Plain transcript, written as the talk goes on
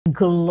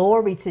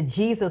Glory to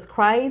Jesus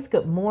Christ.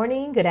 Good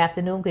morning, good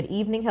afternoon, good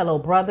evening. Hello,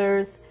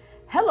 brothers.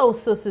 Hello,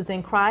 sisters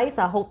in Christ.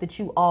 I hope that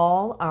you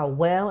all are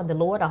well in the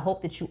Lord. I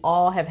hope that you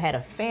all have had a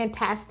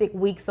fantastic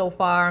week so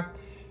far.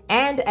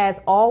 And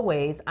as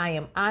always, I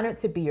am honored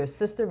to be your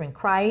sister in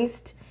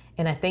Christ.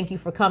 And I thank you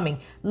for coming.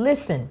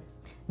 Listen,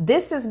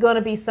 this is going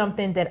to be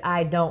something that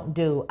I don't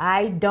do.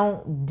 I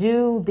don't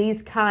do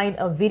these kind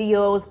of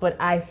videos, but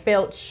I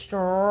felt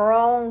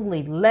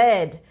strongly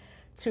led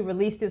to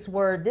release this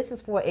word. This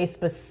is for a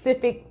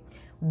specific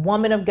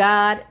woman of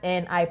God,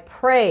 and I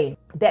pray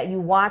that you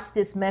watch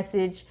this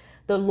message.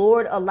 The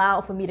Lord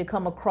allowed for me to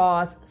come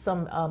across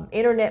some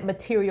internet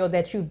material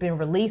that you've been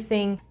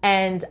releasing,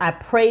 and I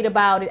prayed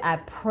about it. I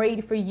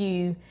prayed for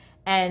you,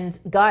 and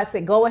God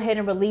said, go ahead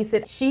and release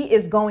it. She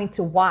is going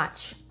to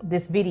watch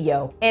this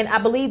video, and I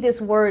believe this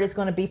word is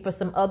going to be for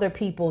some other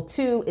people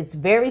too. It's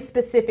very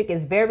specific.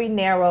 It's very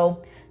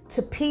narrow.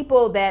 To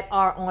people that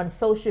are on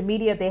social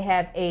media, they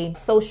have a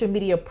social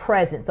media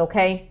presence,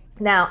 okay?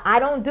 Now, I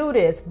don't do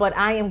this, but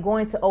I am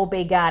going to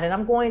obey God, and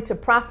I'm going to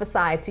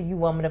prophesy to you,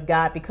 woman of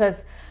God,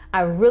 because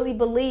I really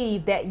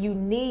believe that you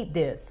need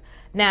this.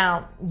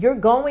 Now, you're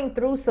going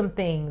through some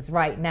things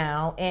right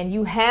now, and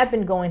you have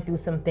been going through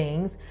some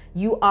things.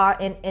 You are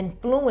an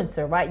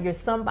influencer, right? You're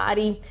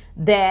somebody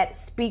that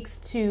speaks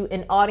to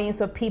an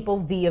audience of people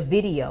via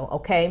video,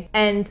 okay?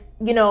 And,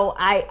 you know,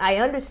 I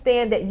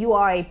understand that you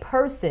are a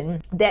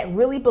person that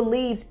really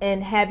believes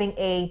in having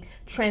a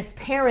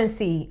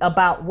transparency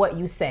about what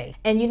you say.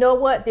 And you know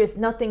what? There's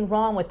nothing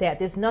wrong with that.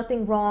 There's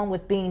nothing wrong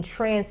with being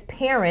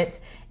transparent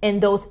in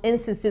those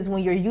instances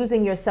when you're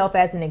using yourself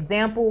as an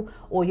example,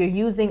 or you're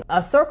using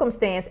a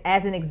circumstance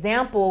as an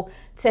example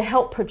to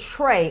help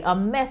portray a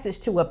message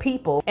to a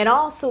people, and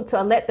also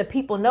to let the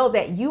people know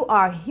that you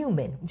are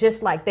human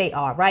just like they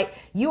are, right?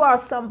 You are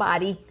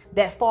somebody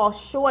that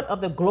falls short of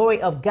the glory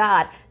of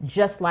God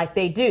just like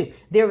they do.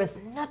 There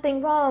is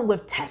nothing wrong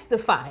with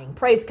testifying,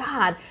 praise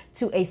God,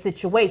 to a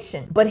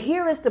situation. But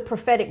here is the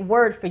prophetic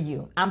word for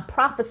you. I'm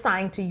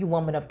prophesying to you,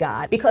 woman of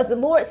God, because the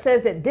Lord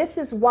says that this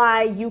is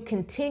why you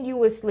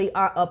continuously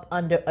are up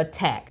under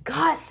attack.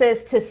 God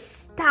says to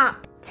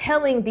stop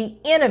telling the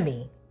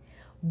enemy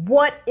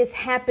what is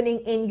happening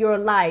in your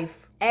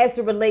life as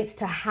it relates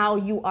to how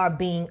you are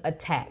being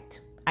attacked.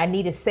 I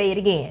need to say it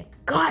again.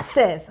 God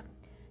says,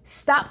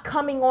 stop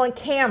coming on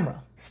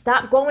camera.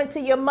 Stop going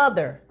to your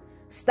mother.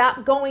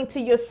 Stop going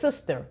to your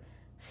sister.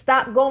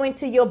 Stop going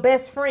to your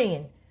best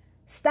friend.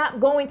 Stop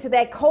going to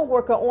that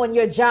coworker on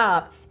your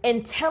job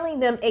and telling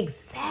them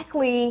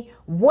exactly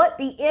what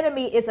the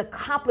enemy is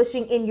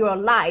accomplishing in your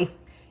life.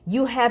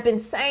 You have been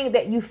saying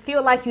that you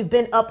feel like you've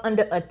been up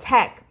under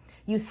attack.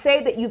 You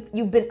say that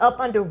you've been up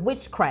under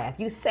witchcraft.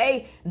 You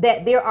say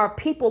that there are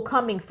people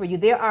coming for you.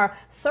 There are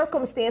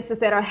circumstances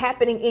that are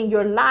happening in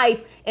your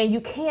life, and you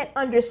can't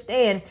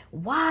understand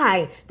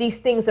why these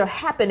things are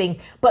happening.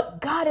 But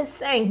God is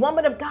saying,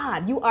 woman of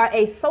God, you are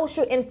a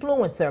social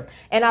influencer.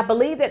 And I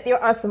believe that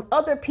there are some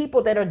other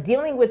people that are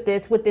dealing with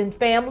this within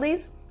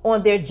families,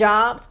 on their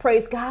jobs,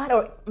 praise God,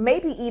 or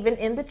maybe even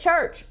in the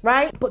church,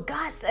 right? But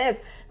God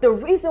says the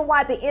reason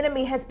why the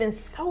enemy has been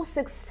so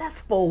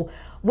successful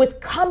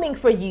with coming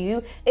for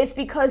you is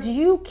because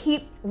you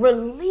keep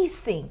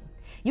releasing.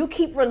 You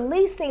keep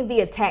releasing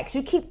the attacks.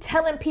 You keep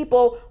telling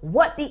people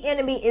what the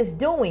enemy is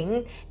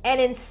doing. And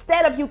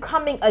instead of you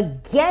coming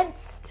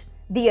against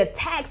the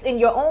attacks in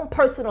your own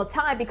personal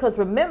time, because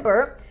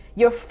remember,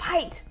 your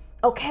fight,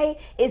 okay,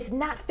 it's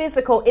not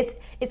physical.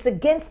 It's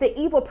against the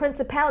evil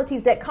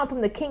principalities that come from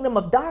the kingdom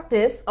of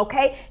darkness,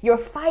 okay? Your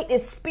fight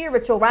is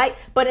spiritual, right?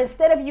 But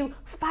instead of you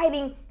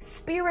fighting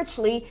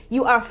spiritually,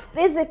 you are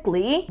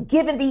physically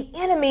giving the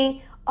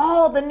enemy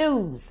all the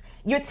news.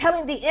 You're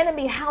telling the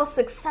enemy how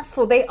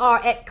successful they are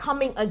at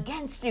coming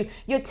against you.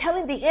 You're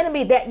telling the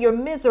enemy that you're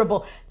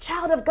miserable.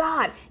 Child of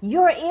God,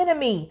 your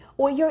enemy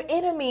or your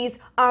enemies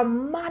are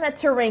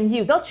monitoring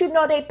you. Don't you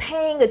know they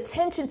paying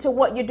attention to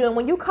what you're doing?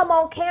 When you come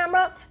on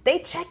camera, they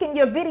checking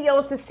your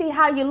videos to see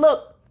how you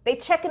look. They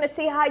checking to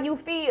see how you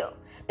feel.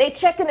 They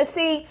checking to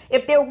see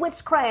if their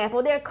witchcraft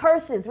or their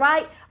curses,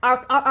 right,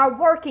 are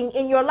working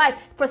in your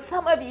life. For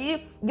some of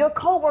you, your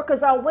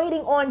coworkers are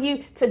waiting on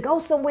you to go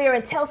somewhere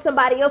and tell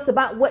somebody else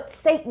about what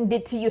Satan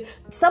did to you.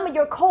 Some of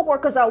your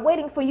coworkers are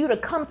waiting for you to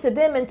come to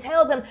them and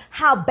tell them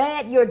how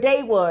bad your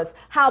day was,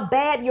 how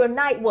bad your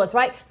night was,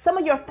 right? Some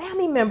of your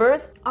family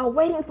members are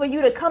waiting for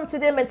you to come to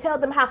them and tell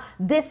them how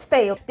this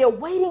failed. They're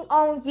waiting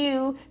on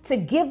you to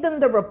give them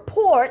the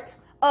report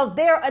of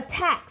their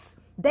attacks.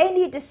 They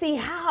need to see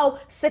how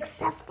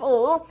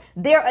successful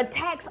their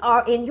attacks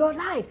are in your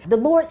life. The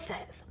Lord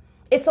says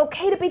it's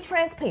okay to be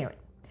transparent,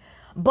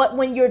 but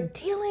when you're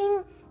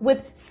dealing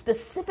with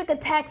specific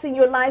attacks in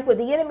your life where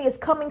the enemy is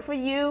coming for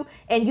you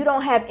and you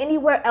don't have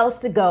anywhere else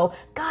to go,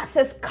 God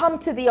says, come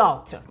to the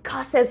altar.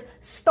 God says,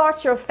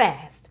 start your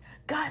fast.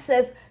 God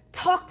says,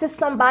 talk to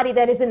somebody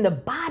that is in the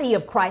body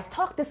of Christ.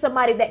 Talk to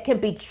somebody that can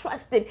be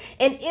trusted.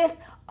 And if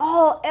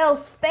all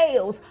else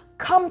fails,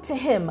 come to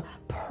him,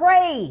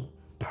 pray.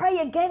 Pray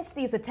against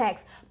these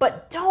attacks,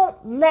 but don't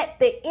let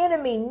the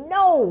enemy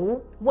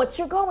know what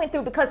you're going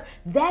through, because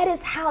that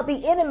is how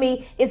the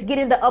enemy is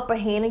getting the upper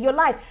hand in your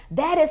life.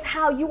 That is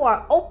how you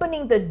are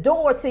opening the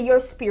door to your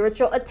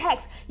spiritual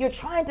attacks. You're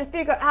trying to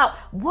figure out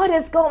what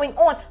is going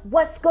on.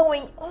 What's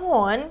going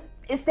on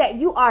is that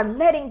you are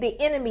letting the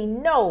enemy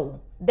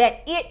know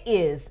that it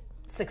is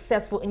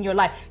successful in your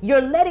life.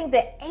 You're letting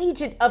the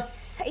agent of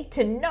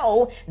Satan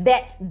know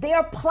that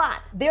their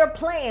plot, their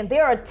plan,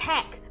 their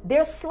attack,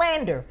 their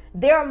slander,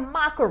 their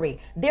mockery,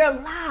 their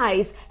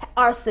lies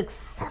are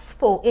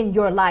successful in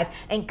your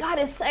life. And God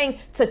is saying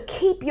to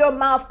keep your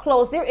mouth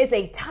closed. There is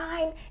a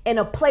time and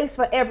a place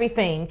for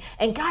everything.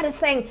 And God is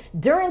saying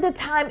during the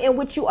time in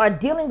which you are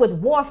dealing with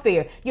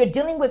warfare, you're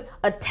dealing with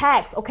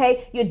attacks,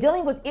 okay? You're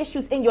dealing with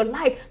issues in your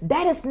life.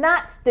 That is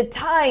not the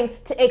time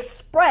to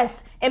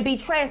express and be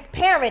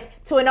transparent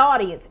to an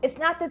audience. It's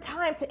not the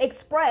time to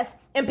express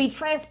and be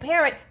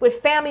transparent with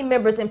family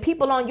members and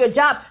people on your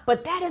job,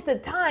 but that is the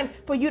time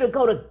for you to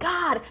go to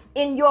God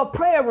in your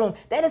prayer room.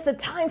 That is the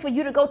time for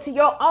you to go to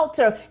your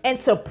altar and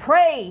to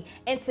pray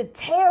and to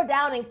tear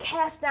down and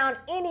cast down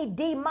any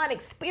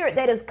demonic spirit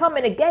that is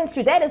coming against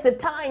you. That is the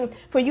time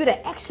for you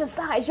to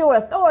exercise your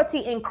authority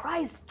in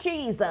Christ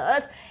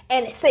Jesus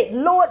and say,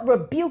 Lord,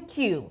 rebuke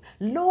you.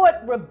 Lord,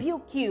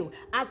 rebuke you.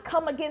 I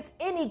come against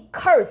any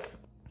curse,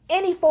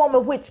 any form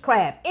of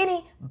witchcraft,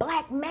 any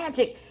black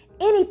magic,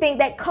 anything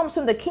that comes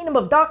from the kingdom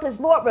of darkness.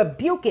 Lord,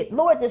 rebuke it.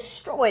 Lord,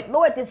 destroy it.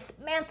 Lord,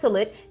 dismantle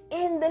it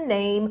in the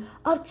name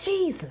of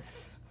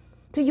Jesus.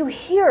 Do you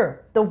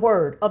hear the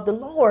word of the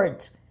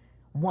Lord,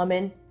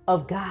 woman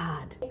of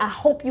God? I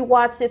hope you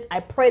watch this. I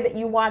pray that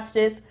you watch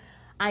this.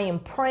 I am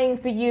praying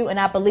for you, and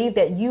I believe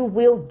that you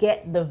will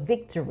get the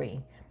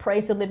victory.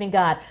 Praise the living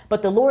God.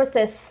 But the Lord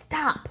says,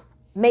 stop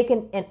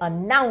making an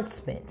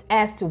announcement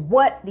as to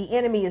what the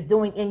enemy is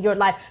doing in your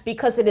life,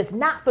 because it is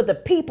not for the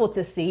people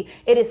to see.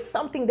 It is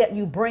something that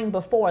you bring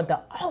before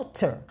the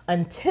altar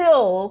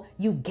until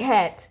you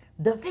get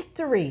the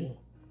victory.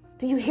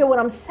 Do you hear what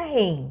I'm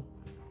saying,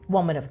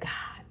 woman of God?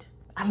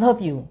 I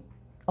love you.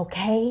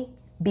 Okay?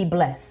 Be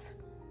blessed.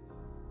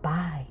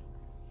 Bye.